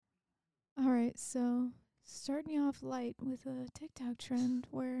All right, so starting off light with a TikTok trend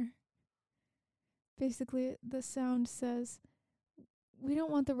where basically the sound says, "We don't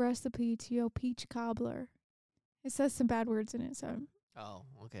want the recipe to your peach cobbler." It says some bad words in it, so Oh,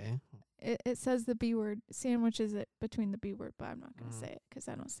 okay. it says the B word, sandwiches it between the B word, but I'm not going to Mhm. say it 'cause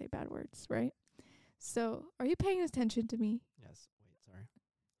I don't say bad words, right? So, are you paying attention to me? Yes. Wait, sorry.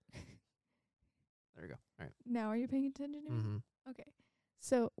 There we go. All right. Now, are you paying attention to me? Mm-hmm. Okay.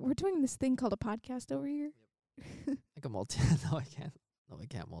 So, we're doing this thing called a podcast over here. I can multi. No, I can't. No, I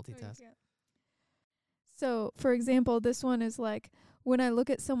can't multitask. So, for example, this one is like when I look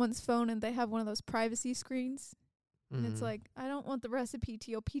at someone's phone and they have one of those privacy screens, and it's like, I don't want the recipe to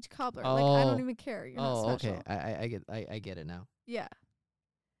your peach cobbler. Like, I don't Oh. even care. You're not Oh, special. okay. I get it now. Yeah.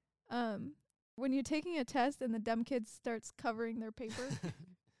 When you're taking a test and the dumb kid starts covering their paper,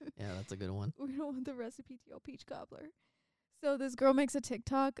 Yeah, that's a good one. we don't want the recipe to your peach cobbler. So this girl makes a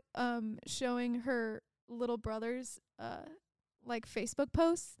TikTok showing her little brother's like Facebook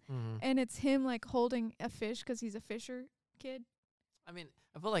posts, Mm-hmm. and it's him like holding a fish 'cause he's a fisher kid. I mean,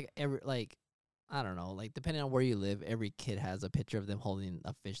 I feel like I don't know, like depending on where you live, every kid has a picture of them holding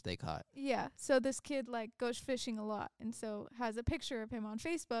a fish they caught. Yeah. So this kid like goes fishing a lot, and so has a picture of him on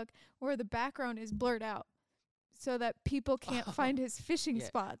Facebook where the background is blurred out so that people can't find his fishing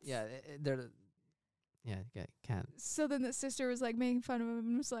spots. Yeah, they're. Yeah, can't. So then the sister was like making fun of him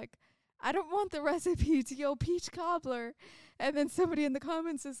and was like, "I don't want the recipe to your peach cobbler." And then somebody in the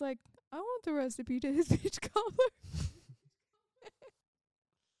comments is like, "I want the recipe to his peach cobbler."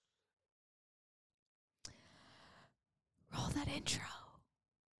 Roll that intro.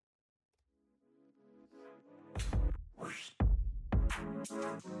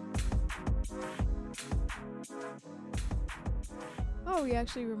 Oh, we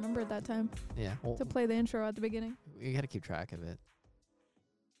actually remembered that time Yeah, well, to play the intro at the beginning. you gotta keep track of it.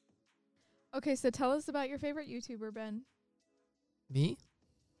 Okay, so tell us about your favorite YouTuber, Ben. Me?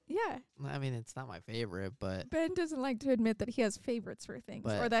 Yeah. I mean, it's not my favorite, but Ben doesn't like to admit that he has favorites for things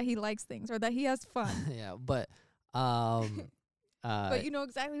or But- that he likes things or that he has fun. yeah, but But you know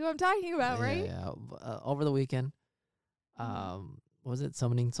exactly who I'm talking about, right? Yeah. Over the weekend, what was it?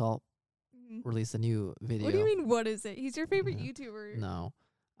 Summoning Salt Mhm. released a new video. What do you mean, what is it? He's your favorite Yeah. YouTuber. No.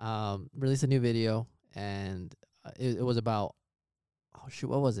 Released a new video, and it was about, oh shoot,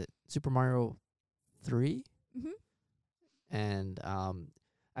 what was it? Super Mario 3? Mm-hmm. And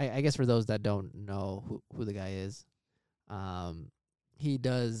I guess for those that don't know who the guy is, he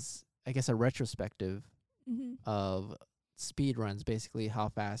does, I guess, a retrospective Mm-hmm. of speed runs, basically how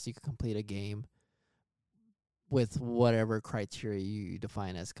fast you can complete a game with whatever criteria you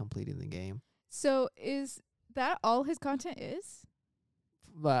define as completing the game. So is that all his content is?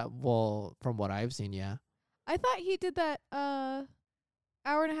 But well, from what I've seen, yeah. I thought he did that hour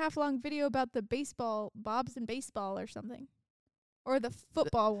and a half long video about the baseball, Bob's and baseball or something. Or the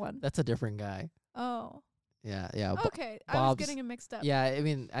football one. That's a different guy. Oh. Yeah. Okay. I was Bob's- getting him mixed up. Yeah, I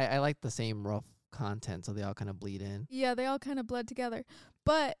mean, I like the same rough content, so they all kind of bleed in. Yeah, they all kind of bled together.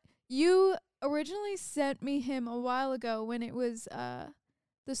 But you originally sent me him a while ago when it was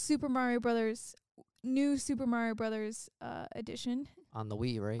the Super Mario Brothers, new Super Mario Brothers edition On the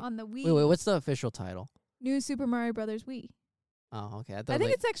Wii, right? on the Wii. Wait, what's the official title? New Super Mario Brothers Wii. Oh, okay. I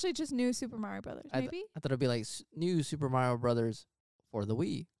think it's actually just New Super Mario Brothers, I maybe? thought it'd be like new Super Mario Brothers for the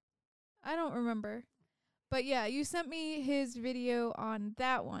Wii. I don't remember. But yeah, you sent me his video on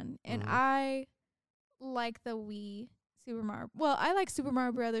that one, and Mhm. I like the Wii Super Mario. Well, I like Super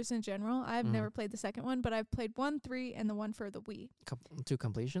Mario Brothers in general. I've Mhm. never played the second one, but I've played 1, 3, and the one for the Wii. To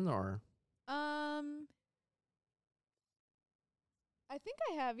completion, or I think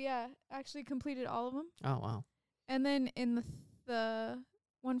I have, yeah, actually completed all of them. oh wow. And then in the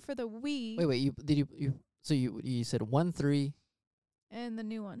one for the Wii Wait, you said 1, 3. and the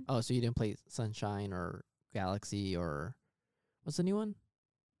new one. Oh, so you didn't play Sunshine or Galaxy or what's the new one?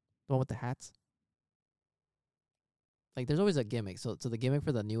 The one with the hats? Like there's always a gimmick. So the gimmick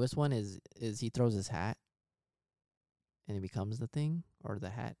for the newest one is he throws his hat and it becomes the thing, or the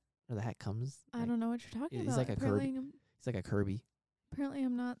hat comes. I don't know what you're talking he's about. like a Kirby. Apparently It's like a Kirby. apparently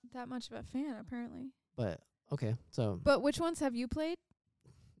I'm not that much of a fan, apparently. But okay, so But which ones have you played?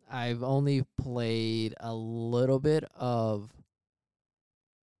 I've only played a little bit of,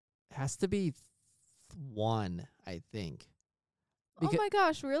 has to be 1, I think. Oh my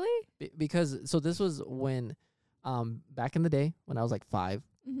gosh, really? Because so this was when back in the day when I was like 5,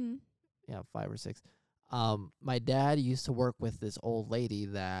 Mm-hmm. yeah, 5 or 6. My dad used to work with this old lady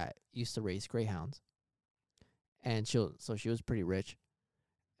that used to raise greyhounds, and she was pretty rich,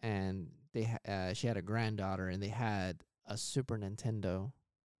 and she had a granddaughter, and they had a Super Nintendo,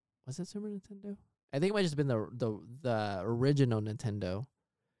 Was it Super Nintendo? I think it might just been the original Nintendo,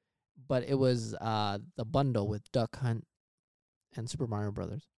 but it was the bundle with Duck Hunt and Super Mario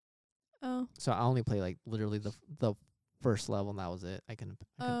Brothers. Oh. So I only played like literally the first level, and that was it. I couldn't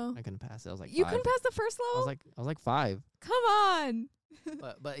pass it. I was like You 5. couldn't pass the first I level? was like 5. Come on.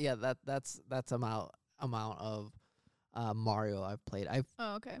 But yeah, that's amount of Mario I've played.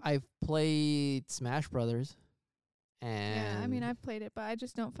 Oh, okay. I've played Smash Brothers, and Yeah, I mean, I've played it, but I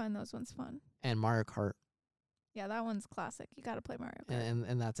just don't find those ones fun. and Mario Kart, Yeah, that one's classic. You got to play Mario Kart.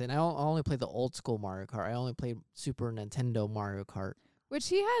 and that's it. And I only played the old school Mario Kart. I only played Super Nintendo Mario Kart. Which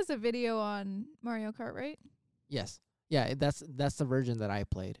he has a video on Mario Kart, right? Yes, yeah, that's the version that I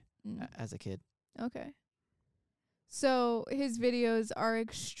played Mm. as a kid. Okay. So his videos are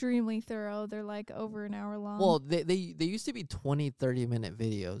extremely thorough. They're like over an hour long. Well, they used to be 20-30 minute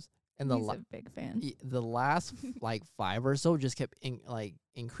videos, and he's a big fan. the last like 5 or so just kept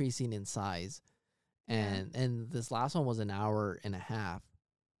increasing in size, Yeah. and this last one was an hour and a half.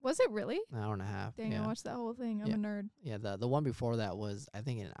 Was it really? An hour and a half. Dang, yeah. I watched that whole thing. I'm Yeah. a nerd. Yeah, the one before that was I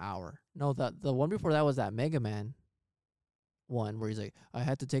think an hour. No, the one before that was that Mega Man one where he's like, I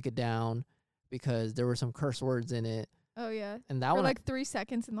had to take it down because there were some curse words in it. Oh, yeah. And that For one like 3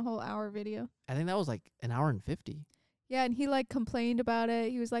 seconds in the whole hour video. I think that was like an hour and 50. Yeah, and he like complained about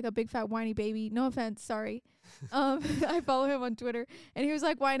it. He was like a big fat whiny baby. No offense, sorry. I follow him on Twitter, and he was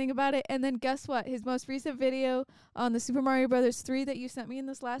like whining about it. And then guess what? His most recent video on the Super Mario Brothers 3 that you sent me in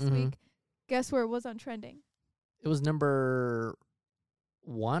this last Mhm. week, guess where it was on trending? It was number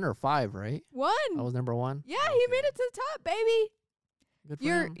 1 or 5, right? 1. I was number 1. Yeah, he made it to the top, baby. Good for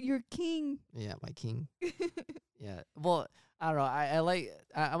You're him. king. Yeah, my king. Yeah. Well, I don't know.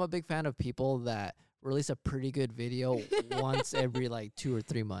 I'm a big fan of people that release a pretty good video once every like 2 or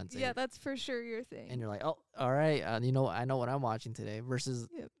 3 months. Yeah, that's for sure your thing. And you're like, oh, all right, I know what I'm watching today versus,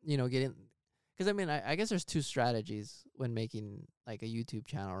 Yep. getting, because I mean, I guess there's 2 strategies when making like a YouTube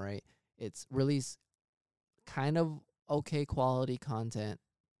channel, right? It's release kind of okay quality content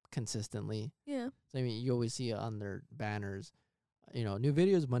consistently. Yeah. So, I mean, you always see on their banners, new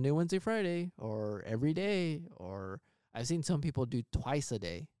videos Monday, Wednesday, Friday, or every day, or I've seen some people do twice a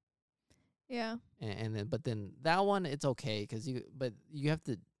day. Yeah. But then that one, it's okay but you have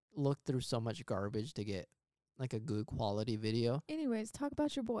to look through so much garbage to get like a good quality video. Anyways, talk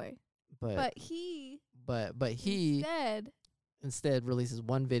about your boy. But he he instead, releases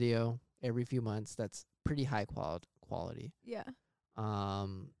one video every few months that's pretty high quality. yeah.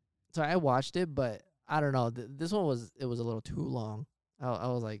 So I watched it, but I don't know. This one was a little too long. I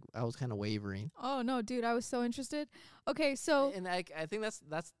was kind of wavering. Oh no, dude, I was so interested. Okay, so And I think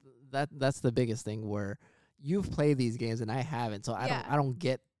that's the biggest thing where you've played these games and I haven't. So Yeah. I don't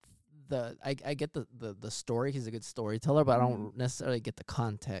get I get the story. He's a good storyteller, but I don't necessarily get the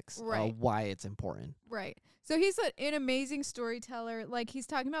context Right. of why it's important. right. So he's an amazing storyteller. Like he's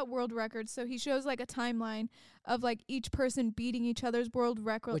talking about world records. So he shows like a timeline of like each person beating each other's world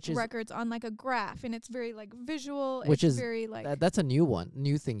records on like a graph, and it's very like visual. Which it's is very like That's a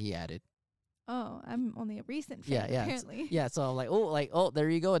new thing he added. oh, I'm only a recent fan. Yeah, yeah, Apparently. Yeah, so I'm like, there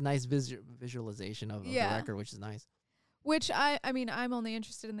you go, a nice visualization of the Yeah. record, which is nice. Which I mean, I'm only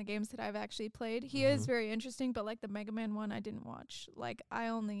interested in the games that I've actually played. He is very interesting, but like the Mega Man one, I didn't watch. Like I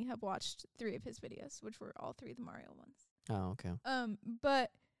only have watched 3 of his videos, which were all 3 of the Mario ones. Oh, okay.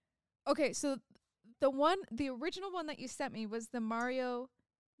 But okay, so the original one that you sent me was the Mario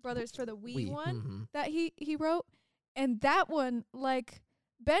Brothers for the Wii one that he wrote, and that one like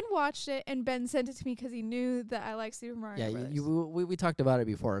Ben watched it and Ben sent it to me 'cause he knew that I like Super Mario Yeah, Brothers. we talked about it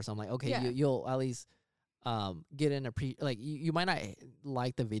before, so I'm like, okay, Yeah. you'll at least get an you might not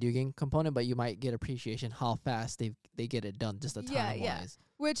like the video game component, but you might get appreciation how fast they get it done, just the time wise.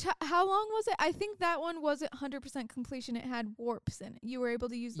 Which how long was it? I think that one wasn't 100% completion. It had warps in it. You were able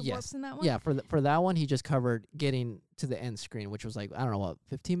to use the warps in that one. Yeah, for that one he just covered getting to the end screen, which was like, I don't know, what,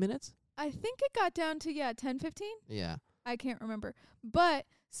 15 minutes? I think it got down to 10, 15. Yeah. I can't remember. But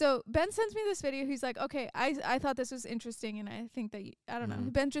so Ben sends me this video. He's like, okay, I thought this was interesting, and I think that I don't know.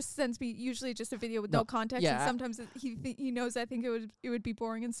 Ben just sends me usually just a video with no context, and sometimes he knows I think it would be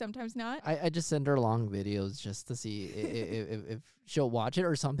boring, and sometimes not. I just send her long videos just to see if she'll watch it,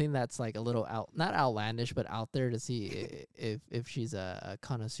 or something that's like a little not outlandish, but out there, to see if she's a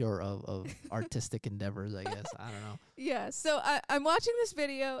connoisseur of artistic endeavors, I guess. I don't know. Yeah. So I'm watching this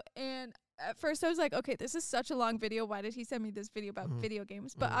video, and at first I was like, okay, this is such a long video. Why did he send me this video about video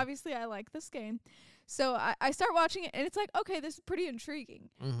games? But obviously I like this game. So I start watching it, and it's like, okay, this is pretty intriguing.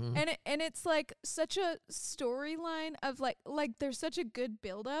 And it's like such a storyline of like there's such a good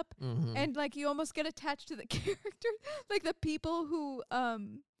build up, and like you almost get attached to the characters, like the people who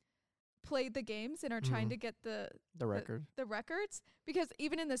played the games and are trying to get the record. the records, because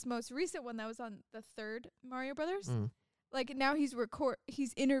even in this most recent one that was on the third Mario Brothers, like now he's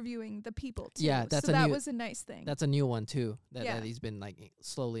interviewing the people too. Yeah, that's so a that new, was a nice thing. That's a new one too. That, Yeah. that he's been like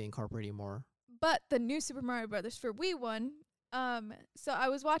slowly incorporating more. But the new Super Mario Brothers for Wii one, so I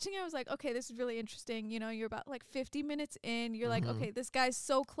was watching, I was like, okay, this is really interesting. You know, you're about like 50 minutes in, you're like, okay, this guy's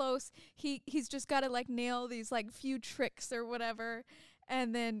so close. He's just got to like nail these like few tricks or whatever.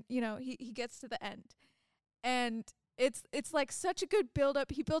 And then, you know, he gets to the end. And it's like such a good build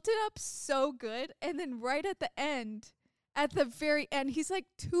up. He built it up so good. And then right at the end, at the very end, he's like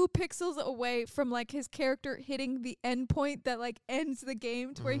 2 pixels away from like his character hitting the end point that like ends the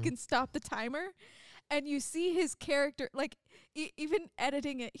game to where he can stop the timer. And you see his character, like, even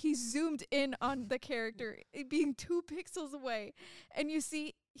editing it, he zoomed in on the character, it being 2 pixels away. And you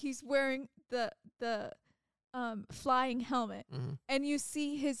see he's wearing the flying helmet. And you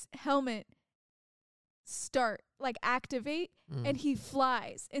see his helmet start, like, activate, and he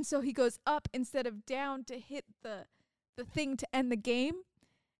flies. And so he goes up instead of down to hit the thing to end the game.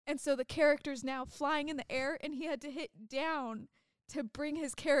 And so the character's now flying in the air, and he had to hit down to bring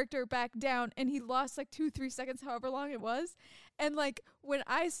his character back down, and he lost like 2-3 seconds, however long it was. And like when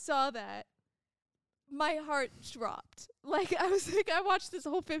I saw that, my heart dropped. Like I was like, I watched this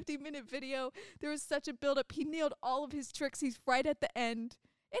whole 50-minute video. There was such a build up. He nailed all of his tricks. He's right at the end.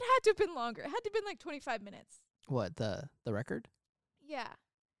 It had to have been longer. It had to have been like 25 minutes. What, the record? Yeah.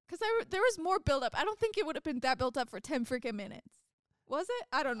 Because there was more build up. I don't think it would have been that built up for 10 freaking minutes. Was it?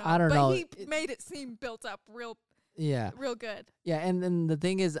 I don't know. I don't but know. But he made it seem built up real good. Yeah, and then the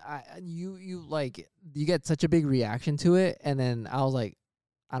thing is, you get such a big reaction to it, and then I was like,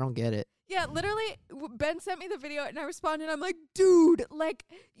 I don't get it. Yeah, literally, Ben sent me the video, and I responded, I'm like, dude, like,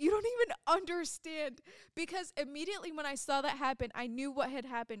 you don't even understand. Because immediately when I saw that happen, I knew what had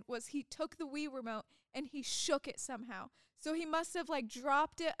happened was he took the Wii remote, and he shook it somehow. So he must have, like,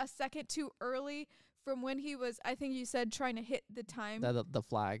 dropped it a second too early from when he was, I think you said, trying to hit the time. The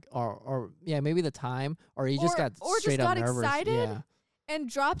flag. Or maybe the time. Or he just got straight just up got nervous. excited. Yeah. And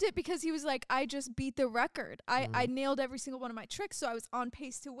dropped it because he was like, I just beat the record. I nailed every single one of my tricks, so I was on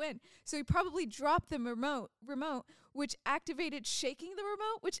pace to win. So he probably dropped the remote, which activated shaking the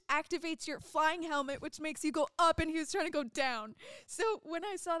remote, which activates your flying helmet, which makes you go up, and he was trying to go down. So when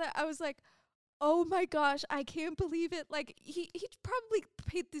I saw that, I was like, oh my gosh, I can't believe it. Like, he probably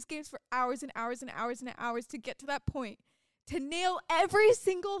played these games for hours and hours and hours and hours to get to that point, to nail every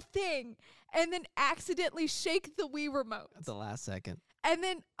single thing, and then accidentally shake the Wii remote. At the last second. And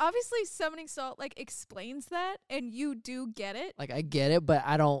then obviously Summoning Salt like explains that, and you do get it. Like I get it, but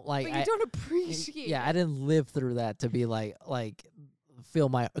I don't like. But you don't appreciate. Yeah, it. I didn't live through that to be like feel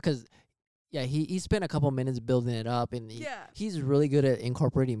my, because yeah, he spent a couple minutes building it up, and he's really good at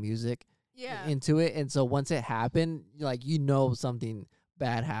incorporating music into it, and so once it happened, like something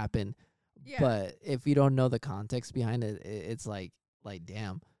bad happened. Yeah. But if you don't know the context behind it, it's like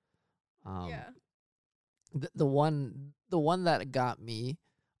damn. The one that got me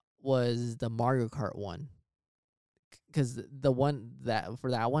was the Mario Kart one, because the one that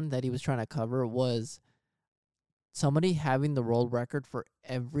he was trying to cover was somebody having the world record for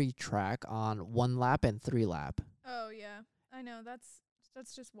every track on 1 lap and 3 lap. Oh yeah, I know, that's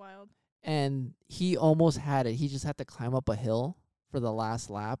just wild. And he almost had it. He just had to climb up a hill for the last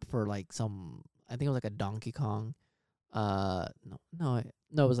lap for like I think it was like a Donkey Kong. No, it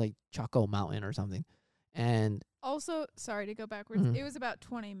was like Choco Mountain or something. And also, sorry to go backwards, it was about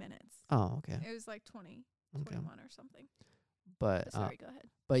 20 minutes. Oh, okay. It was like 21 or something. But sorry, go ahead.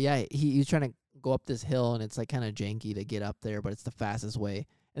 But yeah, he's trying to go up this hill, and it's like kind of janky to get up there, but it's the fastest way.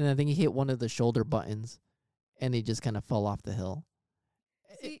 And then I think he hit one of the shoulder buttons, and he just kind of fell off the hill.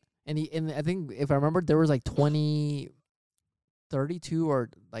 And I think if I remember, there was like 32 or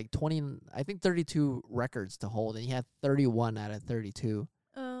like 20, I think 32 records to hold, and he had 31 out of 32.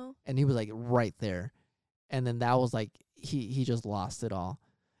 Oh. And he was like right there. And then that was like, he just lost it all.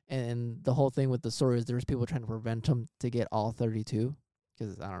 And the whole thing with the story is there was people trying to prevent him to get all 32.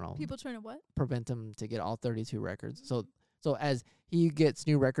 Because, I don't know. People trying to what? Prevent him to get all 32 records. So as he gets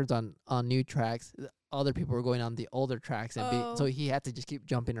new records on new tracks, other people were going on the older tracks. And so he had to just keep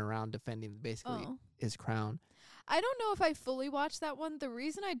jumping around defending basically his crown. I don't know if I fully watched that one. The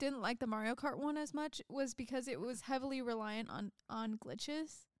reason I didn't like the Mario Kart one as much was because it was heavily reliant on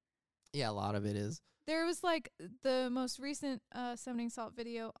glitches. Yeah, a lot of it is. There was like the most recent Summoning Salt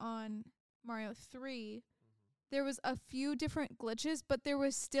video on Mario 3. There was a few different glitches, but there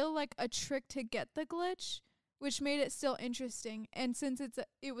was still like a trick to get the glitch, which made it still interesting. And since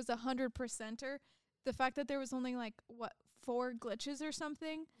it was 100%er, the fact that there was only like 4 glitches or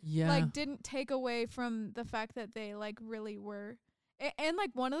something. Yeah. Like, didn't take away from the fact that they, like, really were. And, like,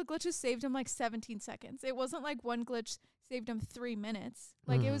 one of the glitches saved him, like, 17 seconds. It wasn't like one glitch saved him 3 minutes.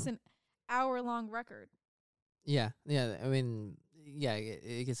 Like, it was an hour-long record. Yeah. I mean, yeah,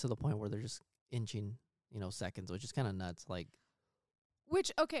 it gets to the point where they're just inching, seconds, which is kind of nuts. Like,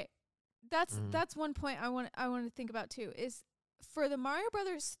 which, okay, that's one point I want to think about too. Is for the Mario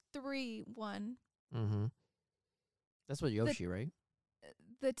Brothers 3 one. Mm-hmm. That's what Yoshi, right?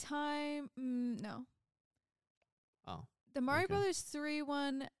 The time, no. Oh. The Mario Okay. Brothers 3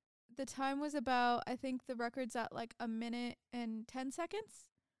 one, the time was about, I think the record's at like 1 minute and 10 seconds,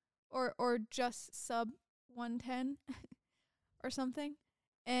 or just sub 110 or something.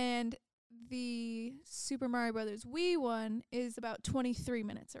 And the Super Mario Brothers Wii one is about 23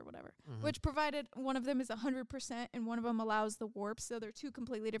 minutes or whatever, which provided one of them is 100% and one of them allows the warp, so they're 2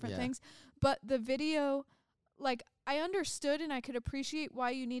 completely different things. But the video, like, I understood and I could appreciate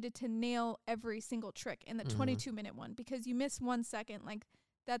why you needed to nail every single trick in the 22-minute one, because you miss 1 second, like,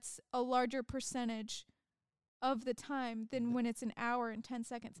 that's a larger percentage of the time than when it's an hour and 10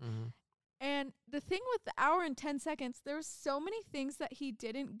 seconds. And the thing with the hour and 10 seconds, there were so many things that he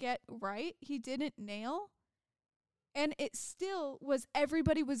didn't get right, he didn't nail, and it still was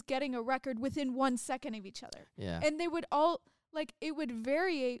everybody was getting a record within 1 second of each other. Yeah. And they would all, like, it would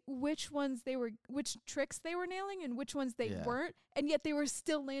vary which tricks they were nailing and which ones they weren't, and yet they were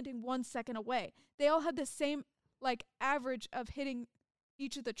still landing 1 second away. They all had the same, like, average of hitting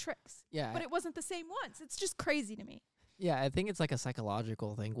each of the tricks. Yeah. But it wasn't the same ones. It's just crazy to me. Yeah, I think it's like a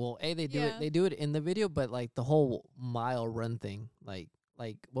psychological thing. Well, they do Yeah. it. They do it in the video, but like the whole mile run thing, like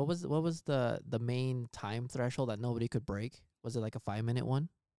what was the main time threshold that nobody could break? Was it like a 5-minute one,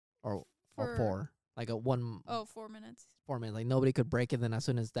 or 4? Like a 1. Oh, 4 minutes. 4 minutes. Like nobody could break it. Then as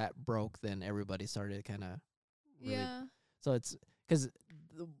soon as that broke, then everybody started kind of. Really, Yeah. So it's because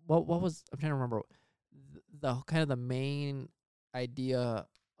what was, I'm trying to remember the kind of the main idea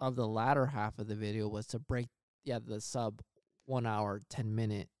of the latter half of the video was to break the sub 1 hour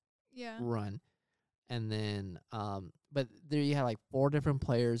 10-minute run, and then but there you have like 4 different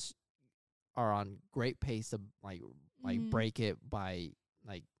players are on great pace to like break it by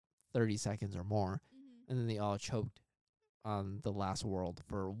like 30 seconds or more, and then they all choked on the last world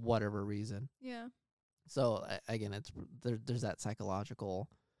for whatever reason. Yeah. So again, it's there's that psychological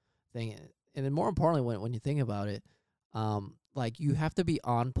thing, and then more importantly, when you think about it, like you have to be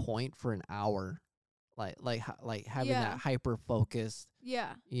on point for an hour, like having that hyper focused.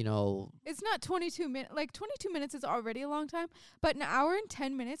 Yeah. It's not 22 minutes. Like 22 minutes is already a long time, but an hour and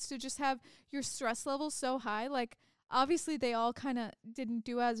 10 minutes to just have your stress level so high, like obviously they all kind of didn't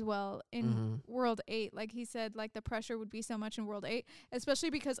do as well in World 8. Like he said, like the pressure would be so much in World 8,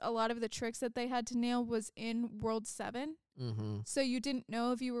 especially because a lot of the tricks that they had to nail was in World 7. So you didn't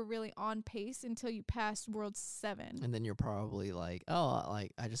know if you were really on pace until you passed World 7. And then you're probably like, oh,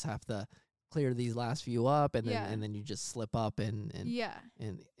 like I just have to clear these last few up, and then you just slip up and you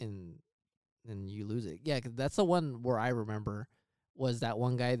lose it. Yeah, 'cause that's the one where I remember was that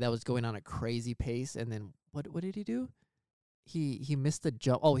one guy that was going on a crazy pace, and then what did he do? He missed the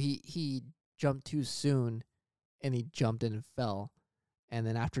jump. Oh, he jumped too soon, and he jumped and fell. And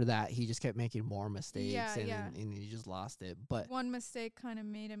then after that, he just kept making more mistakes, and he just lost it. But one mistake kind of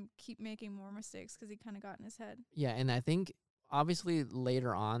made him keep making more mistakes because he kind of got in his head. Yeah, and I think obviously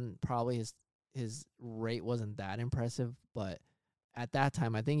later on, probably his rate wasn't that impressive, but at that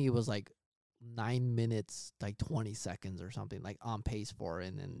time, I think he was like 9 minutes, like 20 seconds or something, like on pace for it,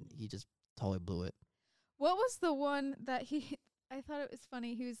 and then he just totally blew it. What was the one that I thought it was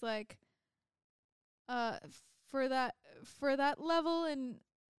funny. He was like, for that level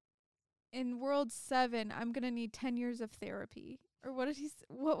in World 7, I'm gonna need 10 years of therapy. Or what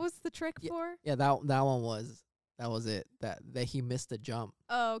was the trick for? Yeah, that one was it. That he missed the jump.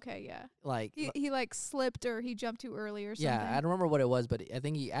 Oh, okay, yeah. Like he like slipped or he jumped too early or something. Yeah, I don't remember what it was, but I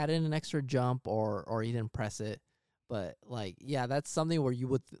think he added an extra jump or he didn't press it. But like, yeah, that's something where you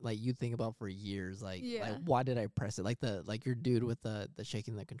would you think about for years. Like why did I press it? Like your dude with the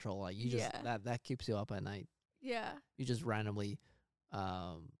shaking the control. Like you just that keeps you up at night. Yeah. You just randomly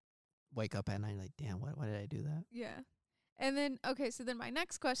wake up at night like, damn, why did I do that? Yeah. And then so then my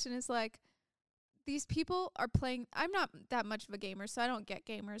next question is like, these people are playing. I'm not that much of a gamer, so I don't get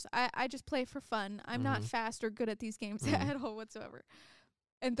gamers. I just play for fun. I'm not fast or good at these games at all whatsoever.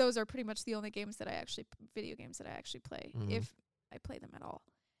 And those are pretty much the only games that video games that I actually play, if I play them at all.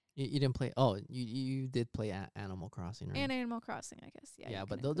 You didn't play? Oh, you did play Animal Crossing, right? And Animal Crossing, I guess. Yeah. Yeah,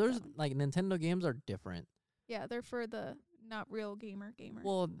 but those like Nintendo games are different. Yeah, they're for the not real gamer.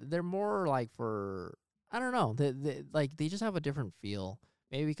 Well, they're more like for I don't know. They just have a different feel.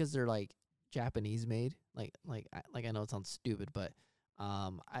 Maybe because they're like Japanese made. I know it sounds stupid, but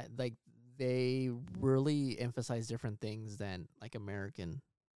I like they really emphasize different things than like American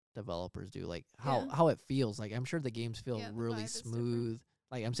developers do. Like Yeah. how it feels. Like I'm sure the games feel Yeah, the really vibe is different. smooth.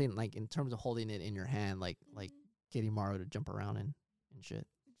 Like I'm saying, like in terms of holding it in your hand, like getting Mario to jump around and shit.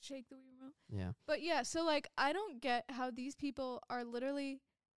 Shake the Wii remote. Yeah. But yeah, so like I don't get how these people are literally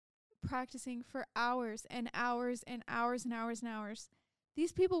practicing for hours and hours and hours and hours and hours.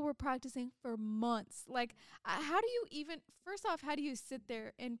 These people were practicing for months. Like, how do you even, first off, how do you sit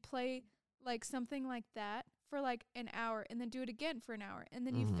there and play like something like that for like an hour and then do it again for an hour and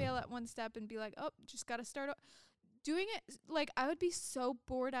then you fail at one step and be like, oh, just got to start doing it? Like, I would be so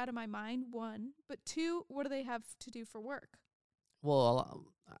bored out of my mind, one. But two, what do they have to do for work? Well,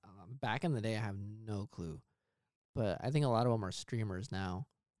 back in the day, I have no clue, but I think a lot of them are streamers now.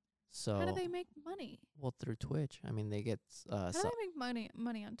 So How do they make money? well, through Twitch. I mean, they get How do they make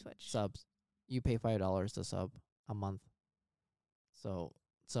money on Twitch? subs. You pay $5 to sub a month. So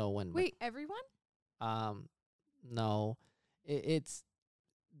when Wait, everyone? um no, it's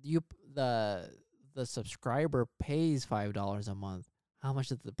you the subscriber pays $5 a month. How much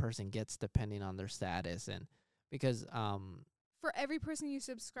the person gets depending on their status and because For every person you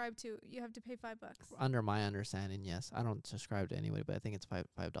subscribe to, you have to pay $5. under my understanding, yes, I don't subscribe to anybody, but I think it's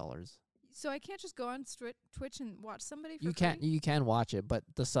 $5. So I can't just go on Twitch and watch somebody for You free? you can watch it, but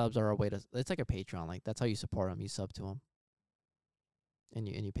the subs are a way to. It's like a Patreon. Like that's how you support them. You sub to them, and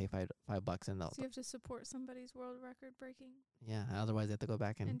you pay $5, and they'll So you have to support somebody's world record breaking yeah. Otherwise, they have to go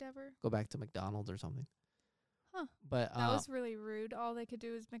back and endeavor. go back to McDonald's or something. Huh. But That was really rude. All they could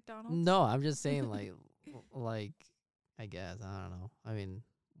do is McDonald's. no, I'm just saying like I guess I don't know. I mean,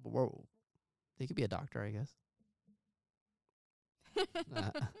 they could be a doctor, I guess.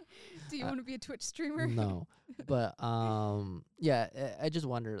 Do you want to be a Twitch streamer? No, but yeah, I just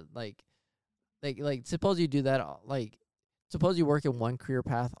wonder like suppose you do that suppose you work in one career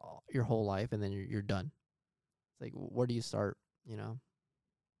path your whole life and then you're done. It's like where do you start? You know,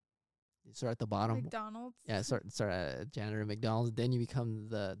 you start at the bottom. McDonald's. Yeah, start at a janitor at McDonald's. Then you become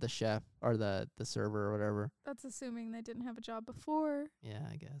the chef or the server or whatever. That's assuming they didn't have a job before. Yeah,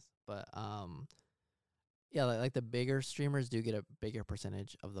 I guess. But yeah, like the bigger streamers do get a bigger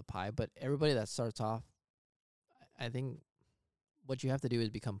percentage of the pie. But everybody that starts off, I think what you have to do is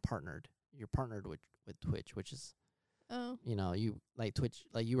become partnered. You're partnered with Twitch, which is you like Twitch,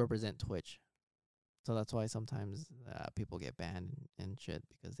 like you represent Twitch. So that's why sometimes people get banned and shit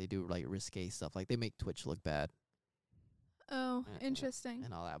because they do like risque stuff. Like they make Twitch look bad. Oh, interesting.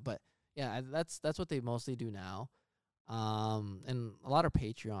 And all that. But yeah, that's what they mostly do now. And a lot of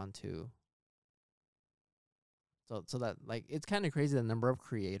Patreon too. So that like it's kind of crazy the number of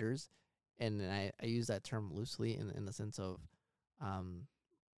creators, and I use that term loosely in the sense of,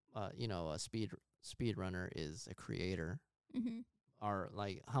 a speed runner is a creator. Mm-hmm. Or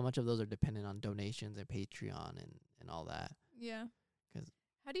like how much of those are dependent on donations and Patreon and all that. Yeah. 'Cause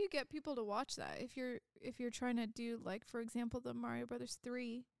how do you get people to watch that if you're trying to do like for example the Mario Brothers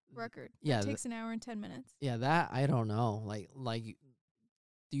 3 record? Yeah, it takes an hour and 10 minutes. Yeah, that I don't know. Like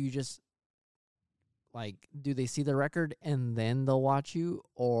do you just like do they see the record and then they'll watch you,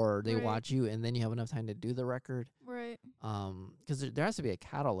 or they Right. watch you and then you have enough time to do the record? Right. 'Cause there has to be a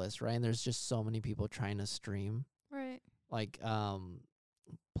catalyst, right? And there's just so many people trying to stream. Right. Like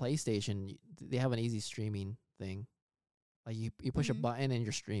PlayStation, they have an easy streaming thing. Like you push a Mhm. button and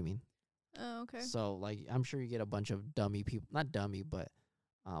you're streaming. Oh, okay. So like I'm sure you get a bunch of dummy people, not dummy, but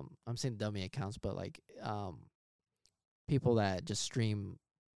I'm saying dummy accounts, but like people that just stream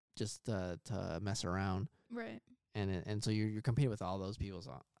just to mess around. Right. And so you're competing with all those people.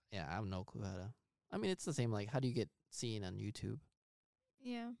 So yeah, I have no clue how to. I mean, it's the same. Like, how do you get seen on YouTube?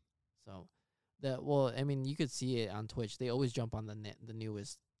 Yeah. So I mean, you could see it on Twitch. They always jump on the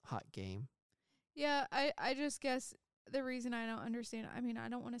newest hot game. Yeah, I just guess the reason I don't understand, I mean, I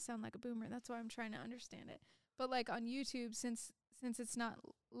don't want to sound like a boomer. That's why I'm trying to understand it. But like on YouTube, since it's not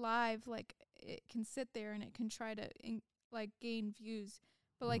live, like it can sit there and it can try to like gain views.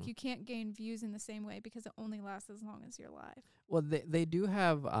 But like Mhm. you can't gain views in the same way because it only lasts as long as you're live. Well, they do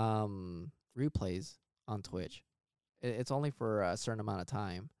have replays on Twitch. It's only for a certain amount of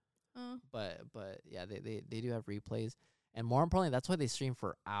time. But yeah, they do have replays. And more importantly, that's why they stream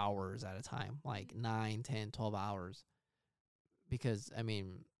for hours at a time, like 9, 10, 12 hours. Because I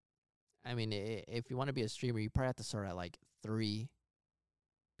mean, if you want to be a streamer, you probably have to start at like 3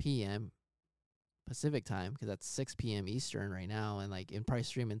 p.m. Pacific time, because that's 6 p.m. Eastern right now, and like and probably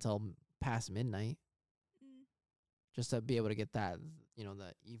stream until past midnight, just to be able to get that,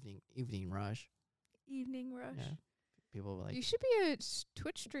 the evening rush. Evening Rush. Yeah. People were like, You should be a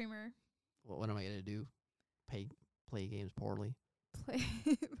Twitch streamer. what am I gonna do? Play games poorly? Play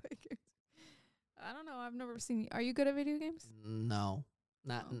games. I don't know. I've never seen you. Are you good at video games? No,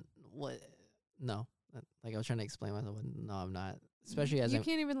 not Oh. what. No, like I was trying to explain myself. But no, I'm not. Especially as you I'm.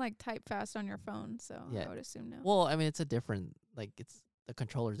 can't even like type fast on your phone, so Yeah. I would assume no. Well, I mean, it's a different. Like it's the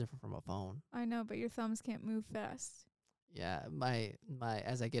controller's different from a phone. I know, but your thumbs can't move fast. Yeah, my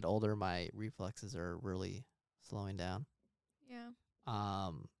as I get older, my reflexes are really slowing down. Yeah.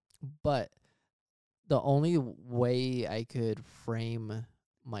 But the only way I could frame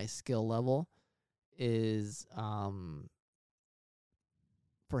my skill level is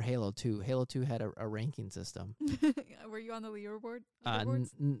for Halo 2. Halo 2 had a ranking system. Were you on the leaderboard? N- Leaderboards?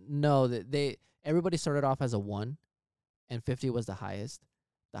 no, everybody started off as a 1 and 50 was the highest.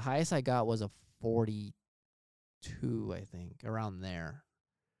 The highest I got was a 42, I think, around there.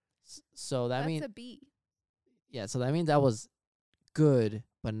 So that That's means a B. yeah, so that means I was good,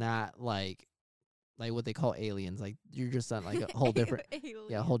 but not like what they call aliens. Like you're just on like a whole different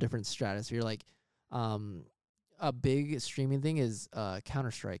yeah, a whole different stratosphere. Like a big streaming thing is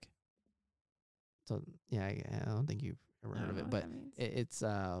Counter-Strike. So yeah, I don't think you've ever heard of it, but it's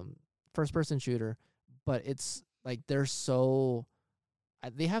first person shooter, but it's like they're so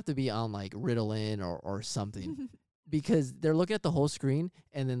they have to be on like Ritalin or something because they're looking at the whole screen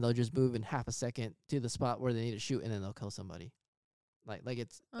and then they'll just move in half a second to the spot where they need to shoot and then they'll kill somebody. Like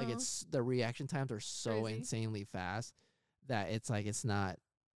it's the reaction times are so Crazy. insanely fast that it's like it's not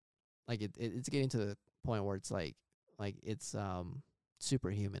like it's getting to the point where it's like it's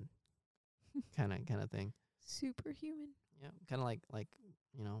superhuman kind of thing. Superhuman. Yeah, kind of like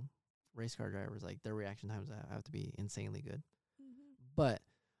you know, race car drivers, like their reaction times have to be insanely good. But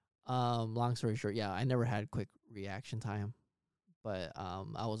long story short, yeah, I never had quick reaction time, but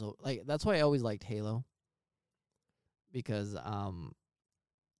I was like that's why I always liked Halo because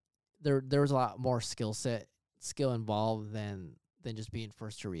there was a lot more skill involved than just being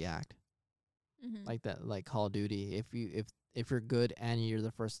first to react. Like that, like Call of Duty. If you're good and you're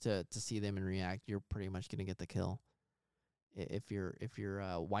the first to see them and react, you're pretty much gonna get the kill. If you're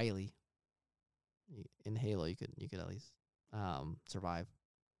wily in Halo, you could at least survive.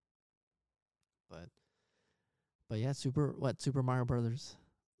 But yeah, Super Mario Brothers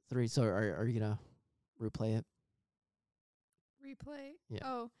 3. So are you gonna replay it? Replay. Yeah.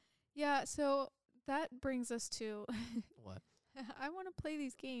 Oh, yeah. So that brings us to What? I want to play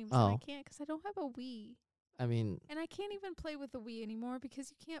these games. And I Oh. can't because I don't have a Wii, I mean, and I can't even play with the Wii anymore because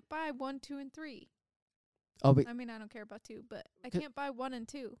you can't buy 1, 2, and 3. oh, I mean, I don't care about 2, but I 'Cause- can't buy 1 and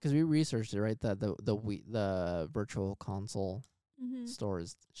 2. because we researched it, right? That the Wii, the virtual console Mhm. store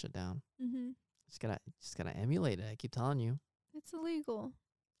is shut down. Mhm. Just gotta emulate it. I keep telling you. It's illegal.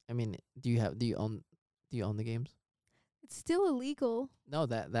 I mean, do you own the games? It's still illegal. No,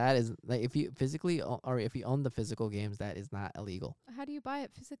 that is like if you physically or if you own the physical games, that is not illegal. How do you buy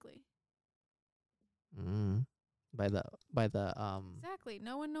it physically? By the Exactly.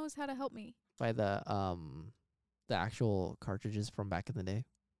 No one knows how to help me. by the actual cartridges from back in the day.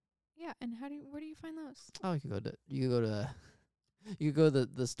 Yeah, and where do you find those? Oh, you could go to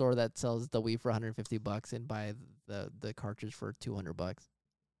the store that sells the Wii for $150 and buy the cartridge for $200.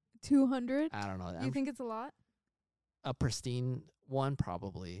 200? I don't know. You think it's a lot? A pristine one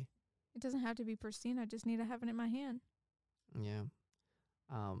probably. It doesn't have to be pristine. I just need to have it in my hand. Yeah.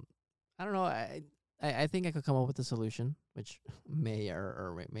 I don't know. I think I could come up with a solution, which may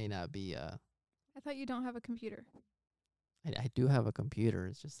or may not be. I thought you don't have a computer. I do have a computer.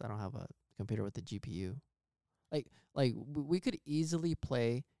 It's just I don't have a computer with the GPU. Like we could easily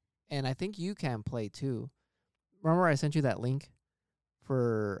play, and I think you can play too. Remember I sent you that link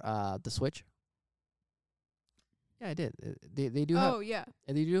for the Switch? Yeah, I did. They do have Yeah.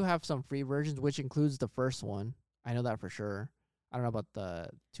 and they do have some free versions, which includes the first one. I know that for sure. I don't know about the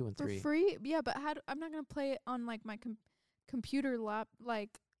 2 and For 3. free? Yeah, but I'm not going to play it on like my computer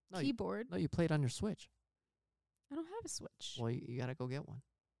keyboard. No, you play it on your Switch. I don't have a Switch. Well, you gotta go get one.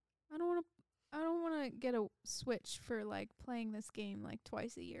 I don't want to get a Switch for like playing this game like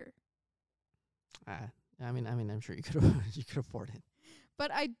twice a year. I mean, I'm sure you could you could afford it.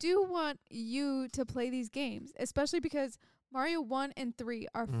 But I do want you to play these games, especially because Mario 1 and 3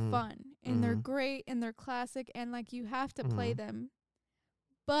 are fun and they're great and they're classic and like you have to play them.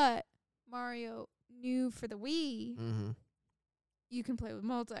 But Mario New for the Wii, you can play with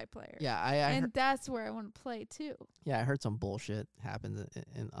multiplayer. Yeah, and that's where I want to play too. Yeah, I heard some bullshit happens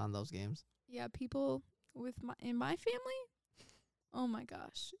on those games. Yeah, people in my family, oh my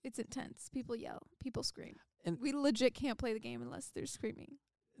gosh, it's intense. People yell, people scream. And we legit can't play the game unless they're screaming.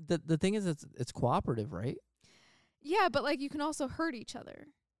 the thing is, it's cooperative, right? Yeah, but like you can also hurt each other.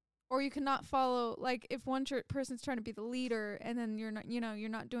 Or you cannot follow, like, if one person's trying to be the leader and then you're not, you're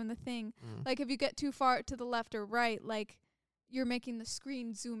not doing the thing. Mm. Like, if you get too far to the left or right, like, you're making the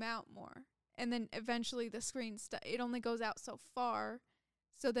screen zoom out more. And then eventually the screen, it only goes out so far.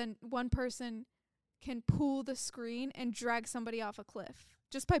 So then one person can pull the screen and drag somebody off a cliff.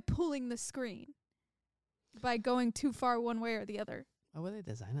 Just by pulling the screen. By going too far one way or the other. Why would they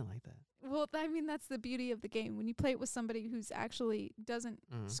design it like that? Well, I mean, that's the beauty of the game. When you play it with somebody who's actually doesn't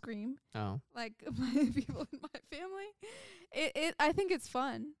scream, Oh. like my people in my family, I think it's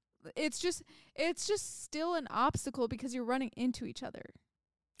fun. It's just still an obstacle because you're running into each other.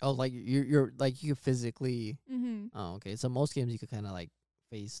 Oh, like you're like you physically. Mm-hmm. Oh, okay. So most games you could kind of like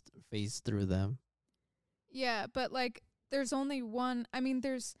phase through them. Yeah, but like there's only one. I mean,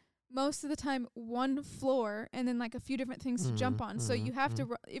 there's most of the time one floor and then like a few different things to jump on. So you have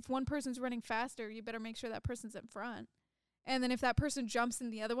to, if one person's running faster, you better make sure that person's in front. And then if that person jumps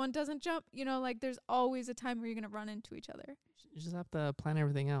and the other one doesn't jump, like there's always a time where you're going to run into each other. You just have to plan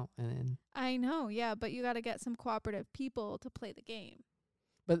everything out. And I know, yeah, but you got to get some cooperative people to play the game.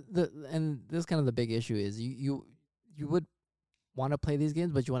 But this kind of the big issue is you would want to play these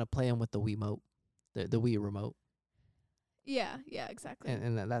games, but you want to play them with the Wiimote, the Wii remote. Yeah, exactly.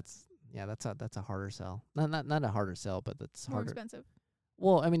 And that's a harder sell. Not a harder sell, but that's more harder. Expensive.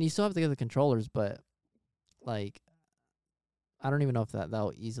 Well, I mean, you still have to get the controllers, but like, I don't even know if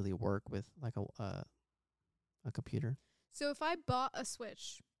that'll easily work with like a computer. So if I bought a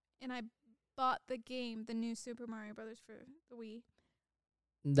Switch and I bought the game, the new Super Mario Brothers for the Wii,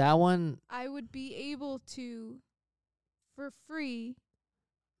 that one I would be able to, for free,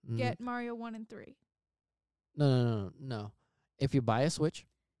 get Mario 1 and 3. No. If you buy a Switch.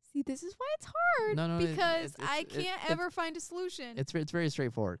 See, this is why it's hard. Because I can't ever find a solution. It's very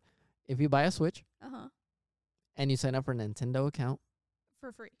straightforward. If you buy a Switch. Uh-huh. And you sign up for a Nintendo account.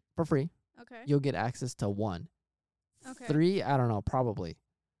 For free. Okay. You'll get access to 1. Okay. 3, I don't know, probably.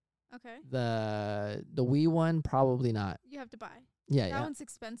 Okay. The Wii one, probably not. You have to buy. Yeah, that one's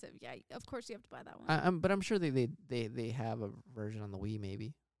expensive. Yeah, of course you have to buy that one. But I'm sure they have a version on the Wii,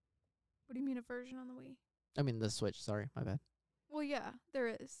 maybe. What do you mean a version on the Wii? I mean the Switch. Sorry, my bad. Well, yeah, there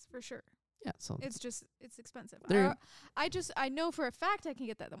is for sure. Yeah, so it's expensive. I know for a fact I can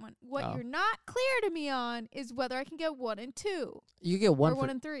get that one. What you're not clear to me on is whether I can get 1 and 2. You get 1 or 1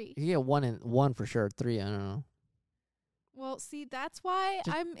 and 3. You get 1 for sure. 3, I don't know. Well, see, that's why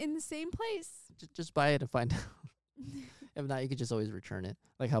I'm in the same place. Just buy it and find out. If not, you could just always return it.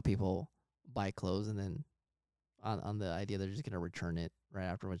 Like how people buy clothes and then on the idea they're just gonna return it right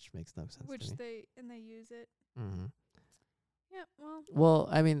after, which makes no sense. Which to me. they use it. Mm-hmm. Yeah. Well,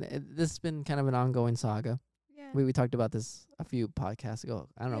 I mean, this has been kind of an ongoing saga. Yeah. We talked about this a few podcasts ago.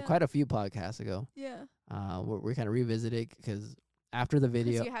 I don't know, quite a few podcasts ago. Yeah. We kind of revisited because after the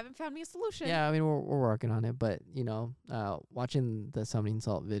video, you haven't found me a solution. Yeah, I mean we're working on it, but watching the Summoning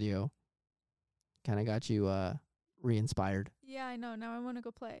Salt video kind of got you re-inspired. Yeah, I know. Now I want to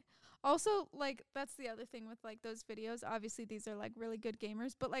go play. Also, like, that's the other thing with, like, those videos. Obviously, these are, like, really good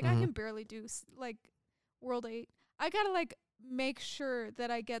gamers. But, like, I can barely do, like, World 8. I got to, like, make sure that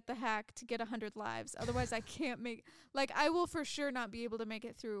I get the hack to get 100 lives. Otherwise, I can't make... Like, I will for sure not be able to make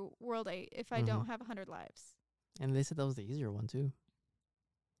it through World 8 if I don't have 100 lives. And they said that was the easier one, too.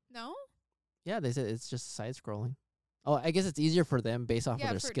 No? Yeah, they said it's just side-scrolling. Oh, I guess it's easier for them based off of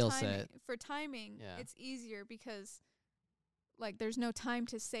their skill set. For timing, it's easier because, like, there's no time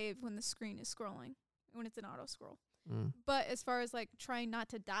to save when the screen is scrolling, when it's an auto-scroll. But as far as, like, trying not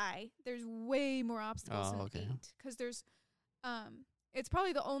to die, there's way more obstacles in 8. Because there's, it's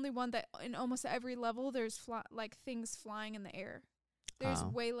probably the only one that in almost every level there's, like, things flying in the air. There's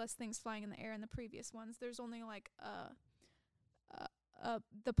way less things flying in the air in the previous ones. There's only, like,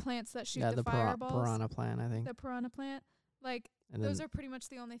 the plants that shoot the fireballs. Piranha plant, I think. The piranha plant. Like, and those are pretty much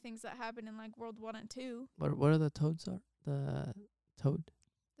the only things that happen in, like, World 1 and 2. What are the toads? The toad?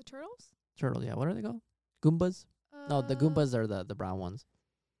 The turtles? Turtle, yeah. What are they called? Goombas? No, the Goombas are the brown ones.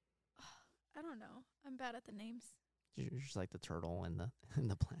 I don't know. I'm bad at the names. You're just like the turtle and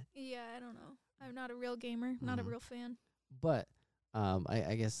the plant. Yeah, I don't know. I'm not a real gamer. Not a real fan. But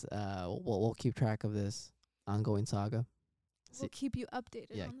I guess we'll keep track of this ongoing saga. We'll keep you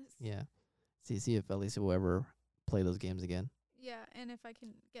updated on this. Yeah. See if at least we'll ever play those games again. Yeah, and if I can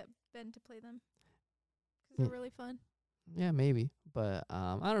get Ben to play them. Because they're really fun. Yeah, maybe. But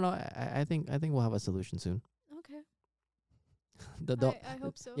I don't know. I think we'll have a solution soon. Okay. I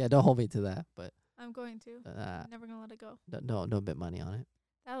hope so. Yeah, don't hold me to that. But I'm going to. I'm never going to let it go. Don't bet money on it.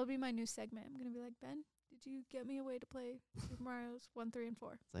 That'll be my new segment. I'm going to be like, Ben, could you get me a way to play Super Mario's 1, 3, and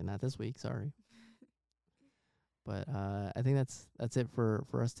 4? It's like, not this week, sorry. But I think that's it for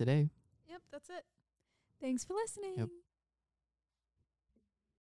us today. Yep, that's it. Thanks for listening. Yep.